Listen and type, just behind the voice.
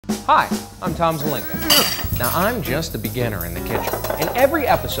Hi, I'm Tom Zelenka. Now, I'm just a beginner in the kitchen. In every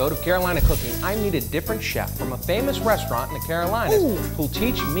episode of Carolina Cooking, I meet a different chef from a famous restaurant in the Carolinas who'll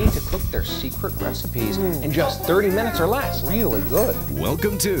teach me to cook their secret recipes in just 30 minutes or less. Really good.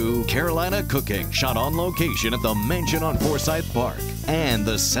 Welcome to Carolina Cooking, shot on location at the Mansion on Forsyth Park and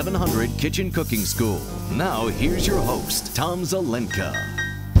the 700 Kitchen Cooking School. Now, here's your host, Tom Zelenka.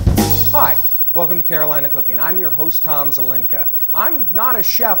 Hi. Welcome to Carolina Cooking. I'm your host, Tom Zelenka. I'm not a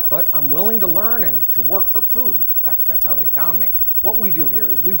chef, but I'm willing to learn and to work for food. In fact, that's how they found me. What we do here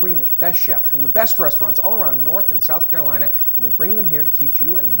is we bring the best chefs from the best restaurants all around North and South Carolina, and we bring them here to teach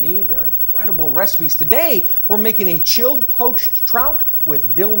you and me their incredible recipes. Today, we're making a chilled poached trout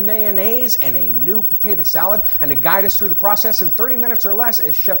with dill mayonnaise and a new potato salad. And to guide us through the process in 30 minutes or less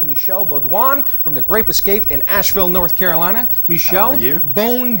is Chef Michel Baudouin from the Grape Escape in Asheville, North Carolina. Michel, how are you?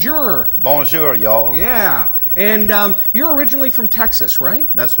 Bonjour. Bonjour, y'all. Yeah. And you're originally from Texas, right?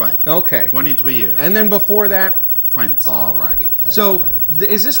 That's right. Okay. 23 years. And then before that? France. Alrighty. So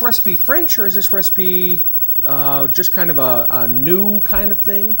is this recipe French or is this recipe just kind of a new kind of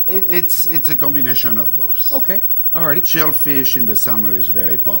thing? It's a combination of both. Okay. Alrighty. Chilled fish in the summer is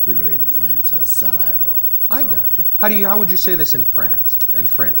very popular in France as salad. I gotcha. How would you say this in France, in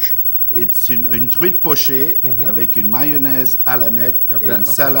French? It's une truite pochée avec une mayonnaise à la nette et une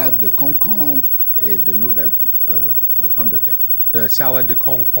salade de concombre et de nouvelles pommes de terre. The salad de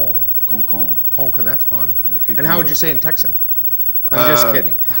concombre. Concombre. That's fun. And how would you say it in Texan? I'm just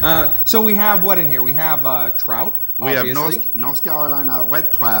kidding. So we have what in here? We have trout, We obviously. have North Carolina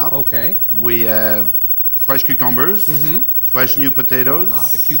red trout. Okay. We have fresh cucumbers, fresh new potatoes.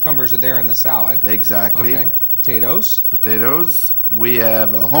 The cucumbers are there in the salad. Exactly. Okay. Potatoes. We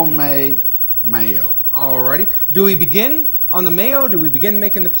have a homemade mayo. Alrighty. Do we begin on the mayo? Do we begin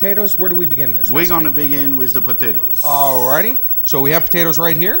making the potatoes? Where do we begin this? We're going to begin with the potatoes. Alrighty. So we have potatoes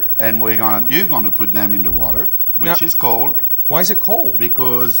right here. And you're going to put them in the water, which is cold. Why is it cold?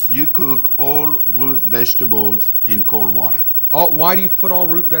 Because you cook all root vegetables in cold water. Why do you put all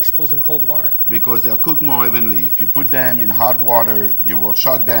root vegetables in cold water? Because they'll cook more evenly. If you put them in hot water, you will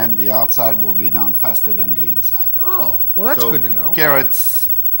shock them. The outside will be done faster than the inside. Oh, well that's good to know. Carrots,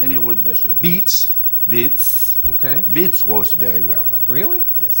 any root vegetable. Beets. Okay. Beets roast very well, by the way. Really?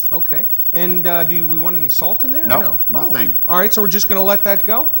 Yes. Okay. And do we want any salt in there? No, nothing. All right, so we're just going to let that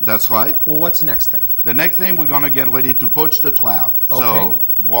go? That's right. Well, what's the next thing? The next thing, we're going to get ready to poach the trout. Okay. So,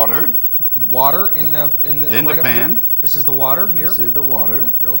 water. Water in the right pan. Here. This is the water here. This is the water.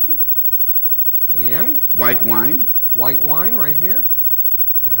 Okie dokie. And? White wine. White wine right here.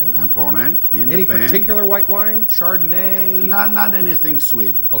 All right. Important in Any the pan. particular white wine? Chardonnay? Not anything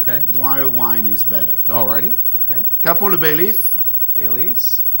sweet. Okay. Drier wine is better. Alrighty. Okay. Couple of bay leaf. Bay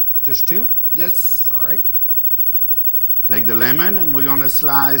leaves. Just 2? Yes. All right. Take the lemon and we're going to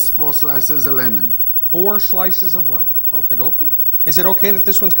slice 4 slices of lemon. 4 slices of lemon. Okie dokie. Is it okay that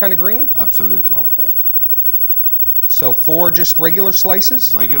this one's kind of green? Absolutely. Okay. So 4 just regular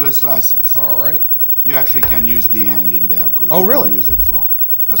slices? Regular slices. All right. You actually can use the end in there because we don't use it for.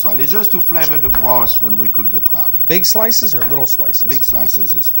 That's right. It's just to flavor the broth when we cook the trout in. Big slices or little slices? Big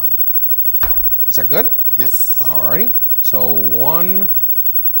slices is fine. Is that good? Yes. All righty. So 1,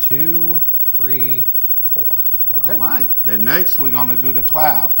 2, 3, 4. Okay. All right. Then next we're going to do the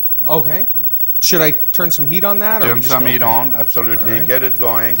trout. Okay. Should I turn some heat on that? Turn some heat on, absolutely. Right. Get it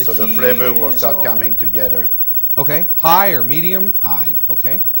going so the flavor will start coming together. Okay. High or medium? High.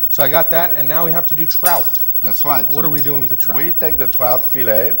 Okay. So I got that, and now we have to do trout. That's right. What are we doing with the trout? We take the trout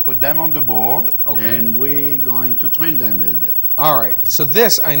fillet, put them on the board, Okay. and we're going to trim them a little bit. All right. So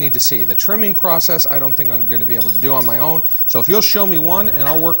this I need to see. The trimming process I don't think I'm going to be able to do on my own. So if you'll show me one, and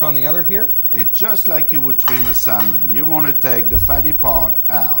I'll work on the other here. It's just like you would trim a salmon. You want to take the fatty part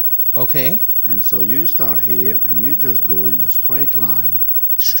out. Okay. And so you start here, and you just go in a straight line.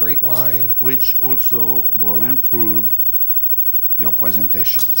 Straight line. Which also will improve your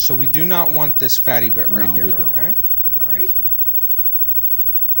presentation. So we do not want this fatty bit right here. No, we don't. Okay. All righty.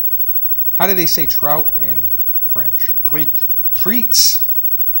 How do they say trout in French? Truite. Treats.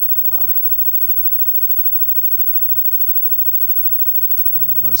 Hang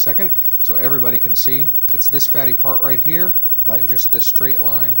on 1 second so everybody can see. It's this fatty part right here and just the straight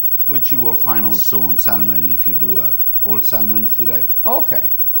line. Which you will find also on salmon if you do a whole salmon fillet.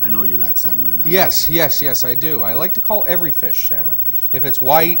 Okay. I know you like salmon. Yes, I do. I like to call every fish salmon. If it's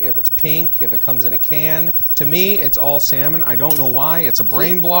white, if it's pink, if it comes in a can, to me, it's all salmon. I don't know why. It's a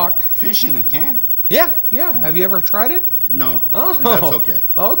brain block. Fish in a can? Yeah. Have you ever tried it? No. Oh. That's okay.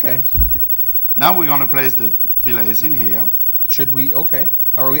 Okay. Now we're going to place the fillets in here. Should we? Okay.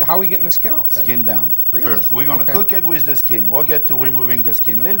 All How are we getting the skin off then? Skin down. Really? First, we're going to cook it with the skin. We'll get to removing the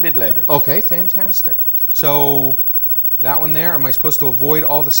skin a little bit later. Okay, fantastic. So that one there, am I supposed to avoid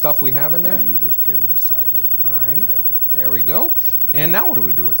all the stuff we have in there? Yeah, you just give it a side a little bit. All righty. There we go. There we go. And now what do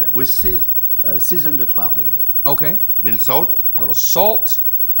we do with it? We season the trout a little bit. Okay. Little salt. Little salt.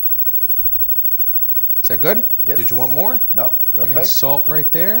 Is that good? Yes. Did you want more? No, perfect. And salt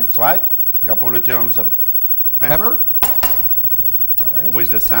right there. That's right. A couple of turns of pepper. All right. With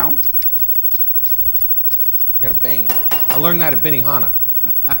the sound. You gotta bang it. I learned that at Benihana.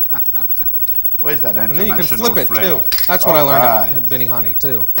 Where's that And international then you can flip it flair? too. That's what I learned Alright. at Benihana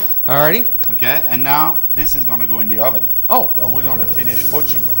too. Alrighty. Okay, and now this is going to go in the oven. Oh. Well, we're going to finish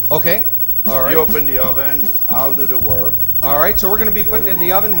poaching it. Okay. All right. You open the oven, I'll do the work. All right, so we're going to be putting it in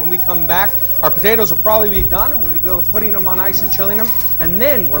the oven. When we come back, our potatoes will probably be done, and we'll be putting them on ice and chilling them. And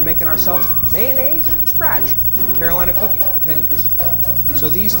then we're making ourselves mayonnaise from scratch. The Carolina cooking continues. So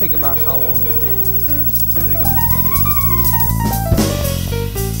these take about how long to do? They're gonna take-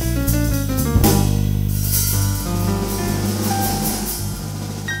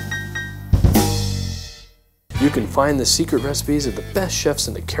 You can find the secret recipes of the best chefs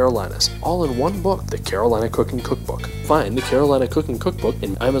in the Carolinas, all in one book, the Carolina Cooking Cookbook. Find the Carolina Cooking Cookbook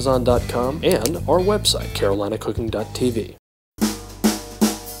in Amazon.com and our website, carolinacooking.tv.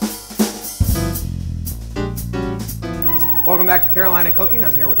 Welcome back to Carolina Cooking.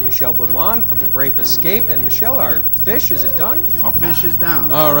 I'm here with Michelle Baudouin from the Grape Escape. And Michelle, our fish, is it done? Our fish is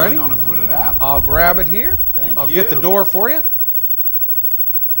down. All righty. We're going to put it out. I'll grab it here. Thank I'll you. get the door for you.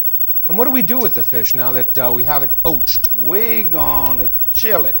 And what do we do with the fish now that we have it poached? We're going to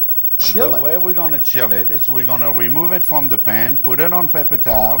chill it. Chill the it? way we're going to chill it is we're going to remove it from the pan, put it on paper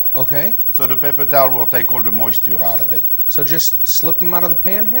towel. Okay. So the paper towel will take all the moisture out of it. So just slip them out of the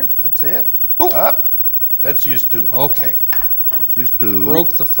pan here? That's it. Ooh. Up. Let's use two. Okay. Let's use two.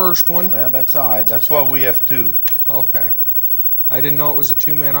 Broke the first one. Well, that's all right. That's why we have two. Okay. I didn't know it was a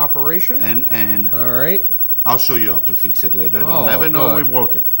two-man operation. And All right. I'll show you how to fix it later. They'll Oh, never know we good.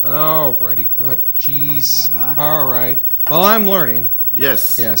 broke it. Alrighty, good. Jeez. Voila. All right. Well, I'm learning.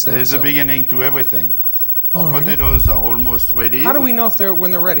 Yes. Yes, that's There's a so. beginning to everything. Our Alrighty. potatoes are almost ready. How do we know if when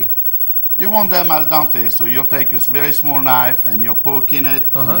they're ready? You want them al dente, so you'll take a very small knife and you're poking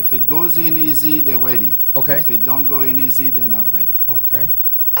it. Uh-huh. And if it goes in easy, they're ready. Okay. If it don't go in easy, they're not ready. Okay.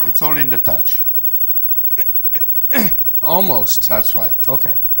 It's all in the touch. Almost. That's right.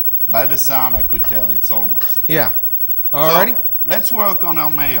 Okay. By the sound, I could tell it's almost. Yeah. Alrighty. So, let's work on our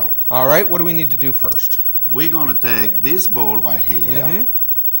mayo. All right. What do we need to do first? We're going to take this bowl right here. Mhm.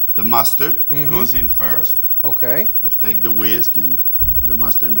 The mustard goes in first. Okay. Just take the whisk and put the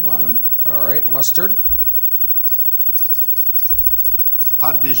mustard in the bottom. All right. Mustard.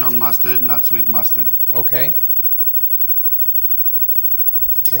 Hot Dijon mustard, not sweet mustard. Okay.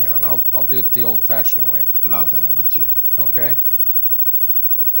 Hang on. I'll do it the old-fashioned way. I love that about you. Okay.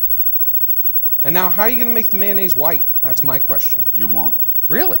 And now, how are you going to make the mayonnaise white? That's my question. You won't?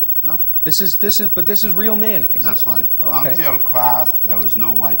 Really? No. This is real mayonnaise. That's right. Okay. Until Kraft, there was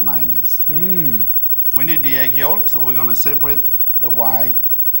no white mayonnaise. We need the egg yolk, so we're going to separate the white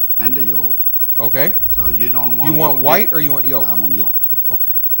and the yolk. Okay. So you don't want... You want white or you want yolk? I want yolk.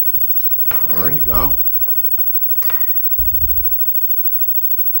 Okay. There we go.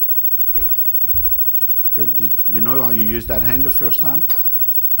 Good. You know how you used that hand the first time?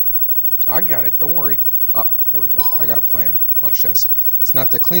 I got it. Don't worry. Oh, here we go. I got a plan. Watch this. It's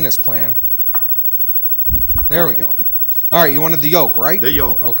not the cleanest plan. There we go. All right. You wanted the yolk, right? The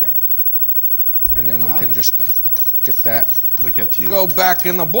yolk. Okay. And then we All right. can just get that. Look at you. Go back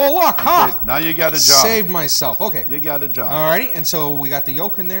in the bowl. Look, ha! Now you got a job. Saved myself. Okay. You got a job. Alrighty, and so we got the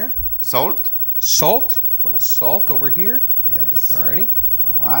yolk in there. Salt? Salt, a little salt over here. Yes. Alrighty.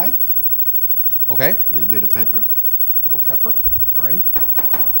 All right. Okay. A little bit of pepper. Little pepper. Alrighty.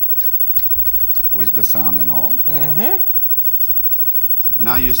 With the sound and all. Mm-hmm.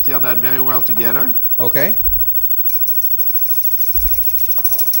 Now you stir that very well together. Okay.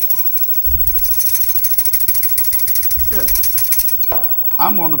 Good.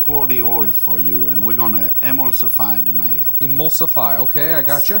 I'm going to pour the oil for you, and we're going to emulsify the mayo. Emulsify. Okay, I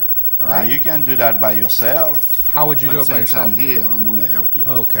got you. All Now, right. you can do that by yourself. How would you But do it by since yourself? I'm here, I'm going to help you.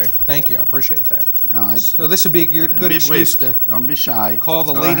 Okay. Thank you. I appreciate that. All right. So this would be a good, And good be excuse brisk. to Don't be shy. call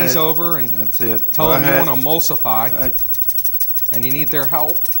the Go ladies ahead. over and That's it. tell Go them ahead. you want to emulsify, Right. and you need their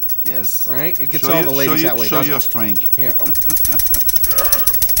help. Yes. Right? It gets Show all you- the ladies show you- that way, Show doesn't your it? strength. Yeah.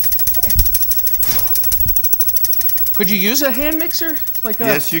 Could you use a hand mixer? Like a,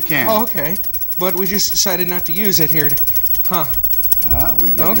 Yes, you can. Oh, okay. But we just decided not to use it here. Huh. We're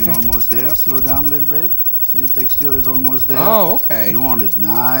getting Okay. almost there. Slow down a little bit. See, the texture is almost there. Oh, okay. You want it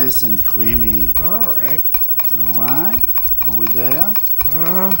nice and creamy. All right. All right. Are we there?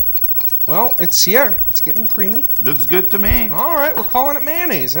 Well, it's getting creamy. Looks good to me. All right, we're calling it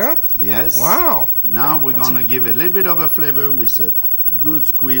mayonnaise, huh? Yes. Wow. Now we're going to give it a little bit of a flavor with a good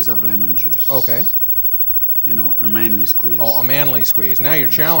squeeze of lemon juice. Okay. You know, a manly squeeze. Oh, a manly squeeze. Now you're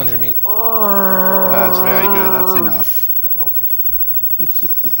challenging me. That's very good. That's enough. Okay.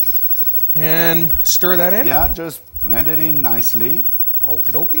 And stir that in? Yeah, just blend it in nicely.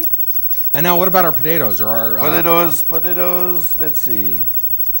 Okie dokie. And now what about our potatoes or our... Potatoes, let's see.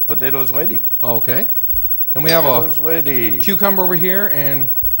 Potatoes ready. Okay. And we have Potatoes a ready. cucumber over here and...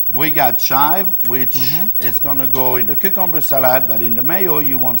 We got chive, which is going to go in the cucumber salad, but in the mayo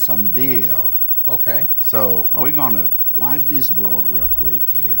you want some dill. Okay. So we're going to wipe this board real quick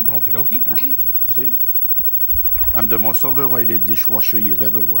here. Okie dokie. Huh? See? I'm the most overrated dishwasher you've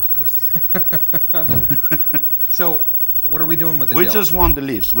ever worked with. So, what are we doing with the We dill? just want the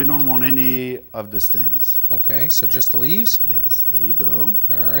leaves. We don't want any of the stems. Okay, so just the leaves? Yes, there you go.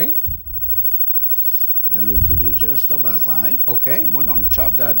 All right. That look to be just about right. Okay. And we're going to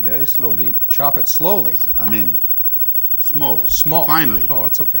chop that very slowly. Chop it slowly. I mean, small. Small. Finely. Oh,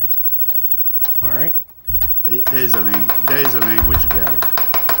 that's okay. All right. There is a language barrier.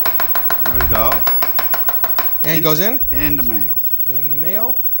 There we go. And it goes in? In the mayo. In the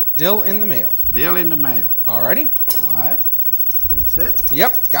mayo. Dill in the mayo. Dill in the mayo. All righty. All right. Mix it.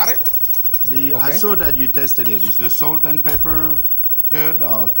 Yep, got it. I Okay. saw that you tested it. Is the salt and pepper good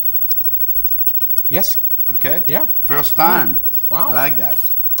or Yes. okay? Yeah. First time. Wow. I like that.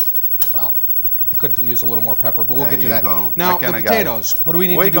 Well, could use a little more pepper, but we'll There get to you that. go. Now, That the kinda guy. potatoes. What do we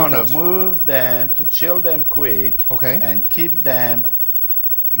need We're to do with gonna those? move them to chill them quick. Okay. And keep them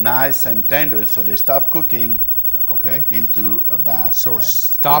nice and tender so they stop cooking Okay. into a bath. So we're of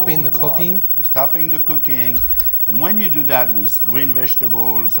stopping the cold water. cooking? We're stopping the cooking. And when you do that with green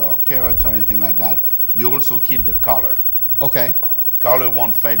vegetables or carrots or anything like that, you also keep the color. Okay. Color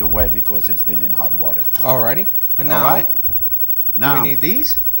won't fade away because it's been in hot water too. All righty. And now, All right. Now do we need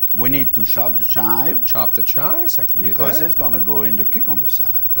these? we need to chop the chive Chop the chives. I can because do that. it's gonna go in the cucumber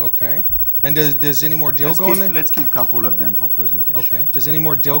salad. Okay. And does any more dill go in there? Let's keep a couple of them for presentation. Okay. Does any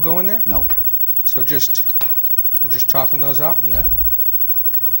more dill go in there? No. So we're just chopping those up. Yeah.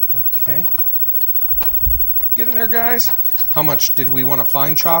 Okay. Get in there, guys. How much did we want to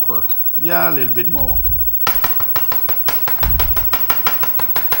fine chop or? Yeah, a little bit more.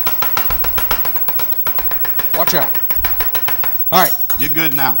 Watch out. All right. You're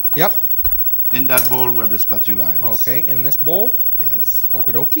good now. Yep. In that bowl where the spatula is. Okay. In this bowl. Yes.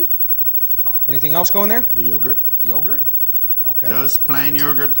 Okie dokie. Anything else going there? The yogurt. Yogurt. Okay. Just plain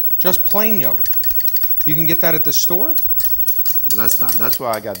yogurt. Just plain yogurt. You can get that at the store? Last time, that's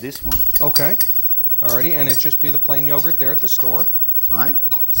why I got this one. Okay. Alrighty, and it just be the plain yogurt there at the store. That's right.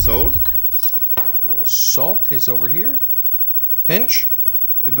 Salt. A little salt is over here. Pinch.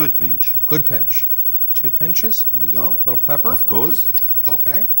 A good pinch. Good pinch. 2 pinches. There we go. Little pepper. Of course.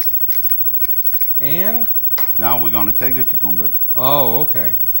 Okay. And, Now we're gonna take the cucumber. oh,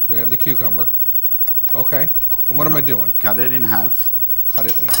 okay. We have the cucumber. Okay. And what am I doing? Cut it in half. Cut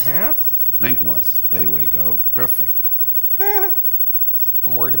it in half. Lengthwise. There we go. Perfect.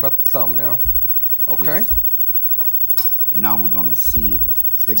 I'm worried about the thumb now. Okay. Yes. And now we're gonna seed.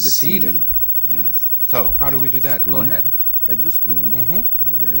 Take the Seed seed. it. Yes. So. How do take we do the that? Go spoon. ahead. Take the spoon Mhm.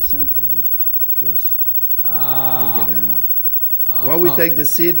 and very simply just Ah. dig it out. While we take the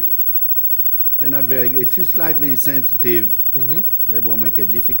seed, they're not very. If you're slightly sensitive, they will make it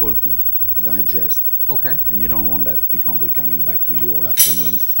difficult to digest, Okay. and you don't want that cucumber coming back to you all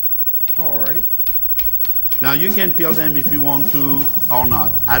afternoon. Alrighty. Now you can peel them if you want to or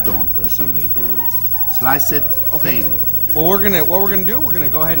not. I don't personally. Slice it Okay. thin. Well, what we're gonna do, we're gonna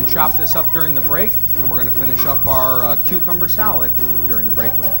go ahead and chop this up during the break, and we're gonna finish up our cucumber salad during the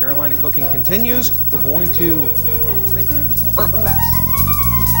break. When Carolina Cooking continues, we're going to make more of a mess.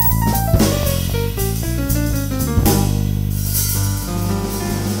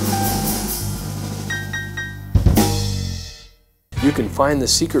 You can find the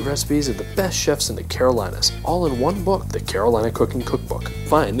secret recipes of the best chefs in the Carolinas, all in one book, the Carolina Cooking Cookbook.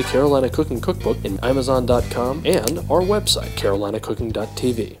 Find the Carolina Cooking Cookbook in Amazon.com and our website,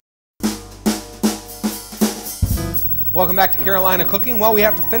 carolinacooking.tv. Welcome back to Carolina Cooking. Well, we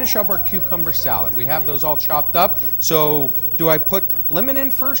have to finish up our cucumber salad. We have those all chopped up. So, do I put lemon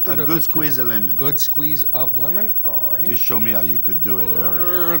in first, or A do I good put squeeze of lemon. good squeeze of lemon? Alrighty. Just show me how you could do it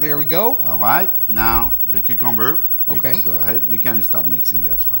earlier. There we go. All right. Now the cucumber. You Okay. Go ahead. You can start mixing.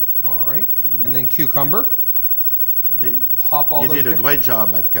 That's fine. All right. And then cucumber. See? Pop all You those. did a great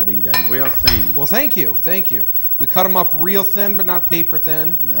job at cutting them real thin. Well, thank you, thank you. We cut them up real thin, but not paper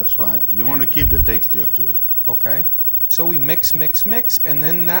thin. That's right. You want to keep the texture to it. Okay. So we mix, and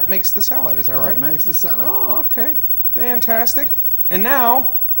then that makes the salad. Is that right? That makes the salad. Oh, okay. Fantastic. And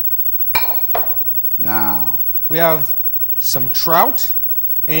now we have some trout.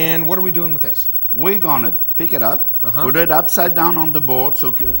 And what are we doing with this? We're going to pick it up, put it upside down on the board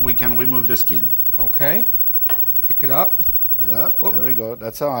so we can remove the skin. Okay. Pick it up. Pick it up. Oh. There we go.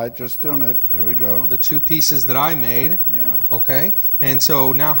 That's all right. Just turn it. There we go. The two pieces that I made. Yeah. Okay. And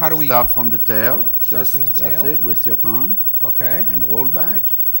so now how do we... Start from the tail. Start from the tail. That's it, with your tongue. Okay. And roll back.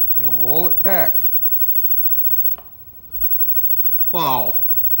 And roll it back. Wow.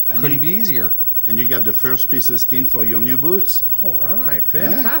 Couldn't be easier. And you got the first piece of skin for your new boots. All right.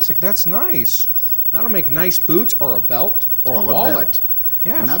 Fantastic. Yeah. That's nice. That'll make nice boots or a belt or a wallet.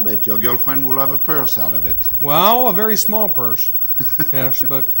 Yes. And I bet your girlfriend will have a purse out of it. Well, a very small purse. Yes,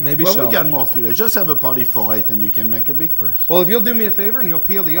 but maybe well, so. We got more fillers. Just have a party for 8 and you can make a big purse. Well, if you'll do me a favor and you'll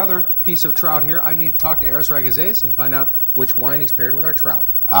peel the other piece of trout here, I need to talk to Eris Ragazeas and find out which wine he's paired with our trout.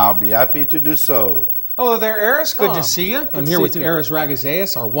 I'll be happy to do so. Hello there, Eris. Good to see you. I'm here with you Eris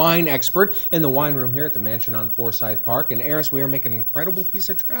Ragazeas, our wine expert, in the wine room here at the mansion on Forsyth Park. And Eris, we are making an incredible piece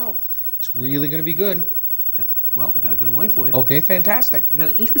of trout. It's really going to be good. Well, I got a good wine for you. Okay, fantastic. I got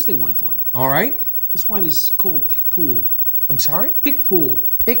an interesting wine for you. All right. This wine is called Pig Pool. I'm sorry? Pig Pool.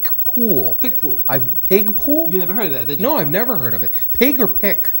 Pig Pool. Pig Pool. Pig Pool? You never heard of that, did you? No, I've never heard of it. Pig or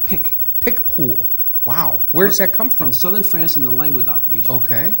pick? Pig. Pig Pool. Wow. Where does that come from? From southern France in the Languedoc region.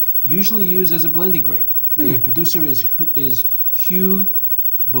 Okay. Usually used as a blending grape. The producer is Hugh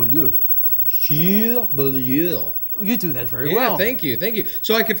Beaulieu. Hugh Beaulieu. You do that very Yeah, well. thank you, thank you.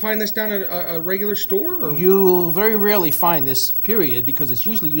 So I could find this down at a regular store? Or? You'll very rarely find this period because it's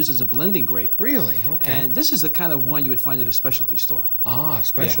usually used as a blending grape. Really? Okay. And this is the kind of wine you would find at a specialty store. Ah,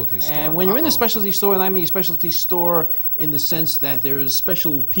 specialty store. And when you're in a specialty store, and I mean a specialty store in the sense that there is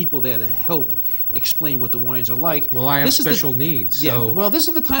special people there to help explain what the wines are like. Well, I have special needs. Yeah, so. well, this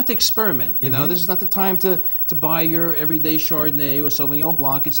is the time to experiment. You know, this is not the time to buy your everyday Chardonnay or Sauvignon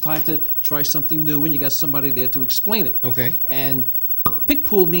Blanc. It's time to try something new, and you got somebody there to explain it. Okay. And Pig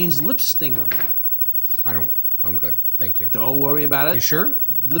Pool means lip stinger. I'm good. Thank you. Don't worry about it. You sure?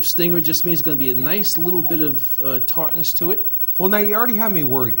 Lip stinger just means it's going to be a nice little bit of tartness to it. Well, now you already have me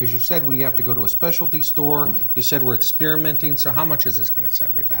worried because you said we have to go to a specialty store. You said we're experimenting. So how much is this going to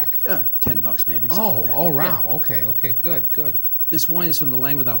send me back? $10 maybe. Something like that. Oh, wow. Yeah. Okay, good. This wine is from the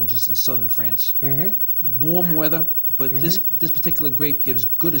Languedoc, which is in southern France. Warm weather, but this particular grape gives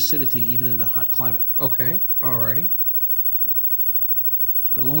good acidity even in the hot climate. Okay, alrighty.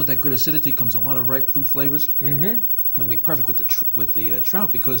 But along with that good acidity comes a lot of ripe fruit flavors. It'll be perfect with the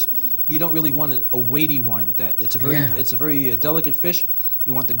trout because you don't really want a weighty wine with that. It's a very delicate fish.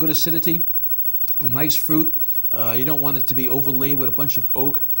 You want the good acidity, the nice fruit. You don't want it to be overlaid with a bunch of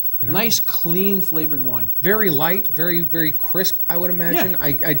oak. No. Nice, clean flavored wine. Very light, very, very crisp, I would imagine.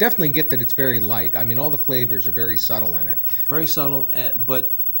 Yeah. I definitely get that it's very light. I mean, all the flavors are very subtle in it. Very subtle,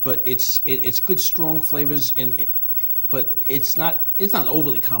 but it's good, strong flavors but it's not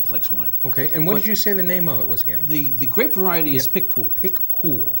overly complex wine. Okay, and what did you say the name of it was again? The grape variety is Pig Pool. Pig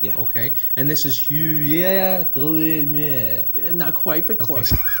Pool. Yeah. Okay, and this is not quite, but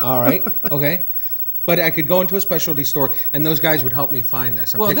close. All right. Okay. But I could go into a specialty store, and those guys would help me find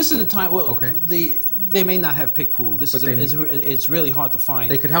this. Well, this is the time. Well, okay. They may not have Pig Pool. It's really hard to find.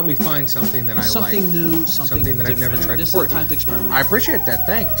 They could help me find something that I like. Something new, something that I've never tried before. This is the time to experiment. I appreciate that.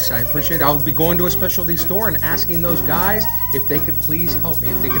 Thanks. I appreciate it. I'll be going to a specialty store and asking those guys if they could please help me,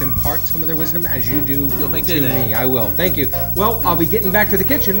 if they could impart some of their wisdom as you do to me. I will. Thank you. Well, I'll be getting back to the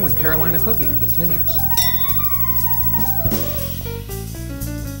kitchen when Carolina Cooking continues.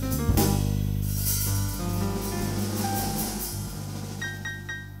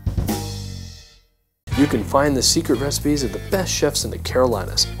 You can find the secret recipes of the best chefs in the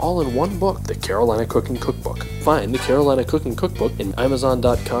Carolinas, all in one book, the Carolina Cooking Cookbook. Find the Carolina Cooking Cookbook in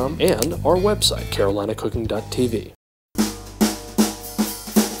Amazon.com and our website, carolinacooking.tv.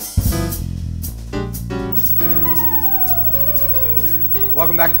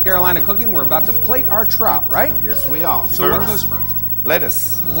 Welcome back to Carolina Cooking. We're about to plate our trout, right? Yes, we are. So what goes first?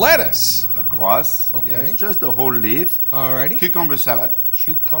 Lettuce. Lettuce. Across. Okay. Yes, just the whole leaf. Alrighty. Cucumber salad.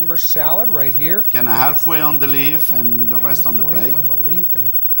 Cucumber salad right here. Kind of halfway on the leaf and the rest on the plate. Halfway on the leaf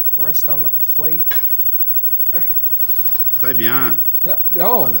and the rest on the plate. Très bien. Yeah.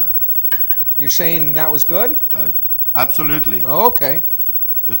 Oh. Voilà. You're saying that was good? Absolutely. Oh, okay.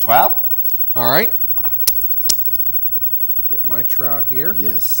 The trout. All right. Get my trout here.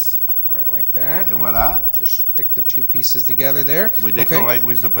 Yes. right like that. Et voilà. Just stick the two pieces together there. We decorate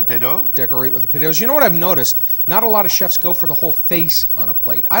with the potato. Decorate with the potatoes. You know what I've noticed? Not a lot of chefs go for the whole face on a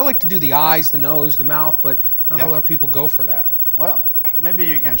plate. I like to do the eyes, the nose, the mouth, but not a lot of people go for that. Well, maybe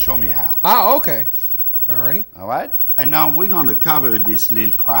you can show me how. Ah, okay. Alrighty. All right. And now we're going to cover this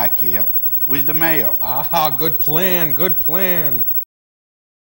little crack here with the mayo. Ah, good plan, good plan.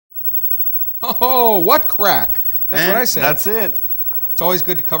 Oh, what crack? That's what I said. That's it. It's always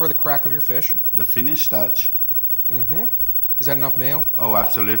good to cover the crack of your fish. The finish touch. Mm-hmm. Is that enough mayo? Oh,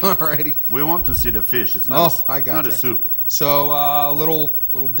 absolutely. Alrighty. We want to see the fish. It's not, I got it's not a soup. So, little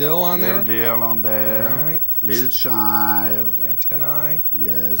dill on there. Little dill on there. All right. Little chive. Antennae.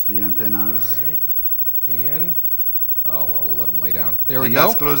 Yes, the antennas. All right. And, well, we'll let them lay down. There we And go.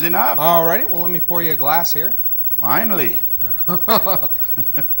 that's close enough. Alrighty. Well, let me pour you a glass here. Finally.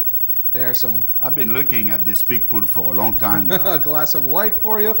 There's some. I've been looking at this pig pool for a long time now. A glass of white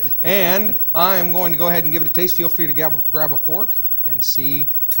for you. And I am going to go ahead and give it a taste. Feel free to grab a fork and see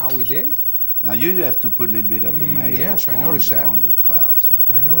how we did. Now you have to put a little bit of the mayo yes, I noticed that. on the trout. So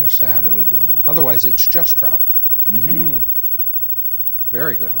I noticed that. there we go. Otherwise, it's just trout. Mm-hmm.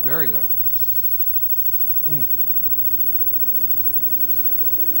 Very good, very good.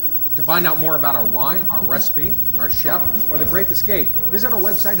 To find out more about our wine, our recipe, our chef, or the Grape Escape, visit our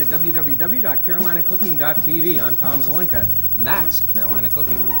website at www.carolinacooking.tv. I'm Tom Zelenka, and that's Carolina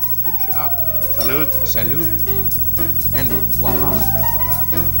Cooking. Good job. Salud. Salut. And voila.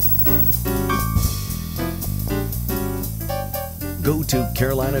 Go to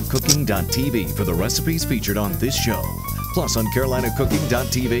carolinacooking.tv for the recipes featured on this show. Plus, on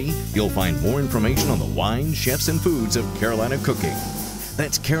carolinacooking.tv, you'll find more information on the wines, chefs, and foods of Carolina Cooking.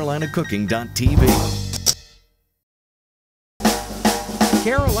 That's carolinacooking.tv.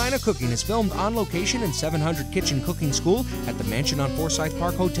 Carolina Cooking is filmed on location in 700 Kitchen Cooking School at the Mansion on Forsyth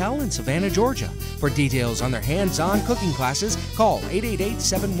Park Hotel in Savannah, Georgia. For details on their hands-on cooking classes, call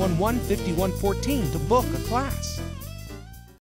 888-711-5114 to book a class.